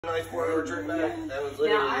Nice 4-hour trip back. That was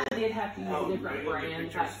literally. Now I did have to use a different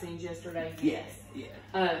brand vaccines yesterday. Yes. Yeah.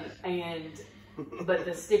 But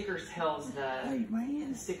the sticker tells the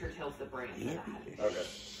sticker tells the brand that I have.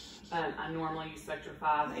 Okay. I normally use Spectra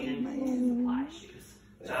 5 and supply issues.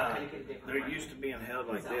 So I had to get a different They're brand. used to being held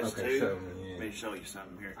like this Okay, too. Let me show you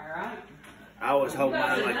something here. All right. I always hold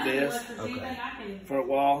mine like this for a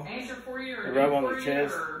while. Answer for you or Rub on for the you,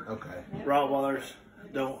 chest. or- Okay. Rottweilers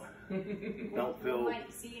don't feel.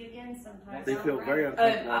 Might see it again sometime. They feel very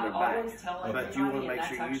uncomfortable on I their back. always tell But you want to everybody, make and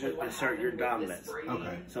sure that's you actually what insert your happened with this dominance. breed.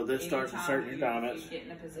 Okay. So this starts inserting your dominance. You get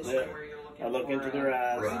in a position Look, where you're looking I look for into their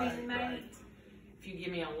eyes. Right. If you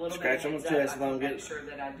give me a little Scratch bit on of the heads chest up, if I I'm can getting- make sure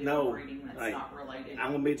that I do No, a breeding that's like, not related.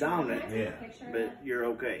 I'm gonna be dominant, Yeah. but you're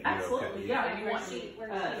okay. Absolutely, yeah. You want me?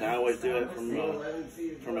 I always do it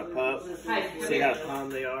from a pup. See how calm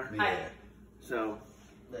they are. Yeah. So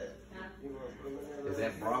Is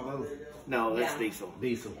that Bravo? no, that's Yeah. Diesel.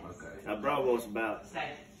 Diesel. Okay. Now Bravo's about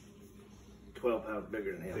Stay. 12 pounds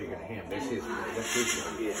bigger than him. Bigger than him. That's his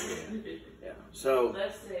one. Yeah. Yeah. So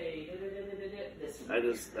Let's see. This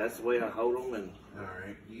one. that's the way I hold them, and All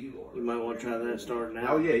right. you might want to try that starting out.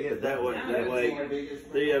 Oh yeah. That way,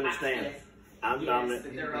 do you understand? I'm Yes, dominant,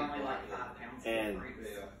 but they're only like 5 pounds. and difference.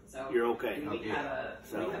 So you're okay. We have a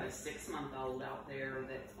So- we have a 6-month-old out there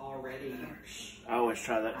that's already. I always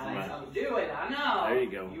try that for I my. don't do it. I know. There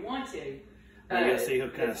you go. You want to. You gotta see he'll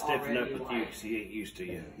kind of It's stiffen up already with you like because he ain't used to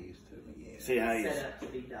you. Used to me. Yeah. See how he's set up to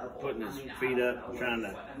be double. putting his I mean, feet I up, don't know trying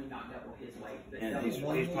what- to- I mean, not double his weight, but and double he's his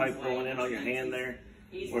probably weight, pulling in on your which hand means there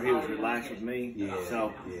he's where he was probably relaxed gonna with me. Yeah.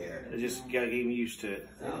 So Yeah. I just gotta get him used to it.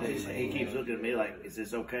 He keeps looking at me like, "Is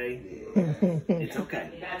this okay?" It's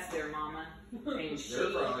okay. That's their mama, and she. They're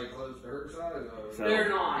probably close to her size. So They're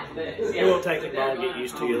not, but it will take a while to get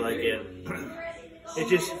used to you like it. It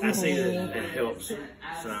just I see that it helps. It's an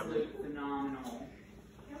So absolute phenomenal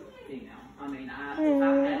female. I mean, if I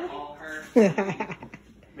had all her.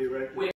 be right.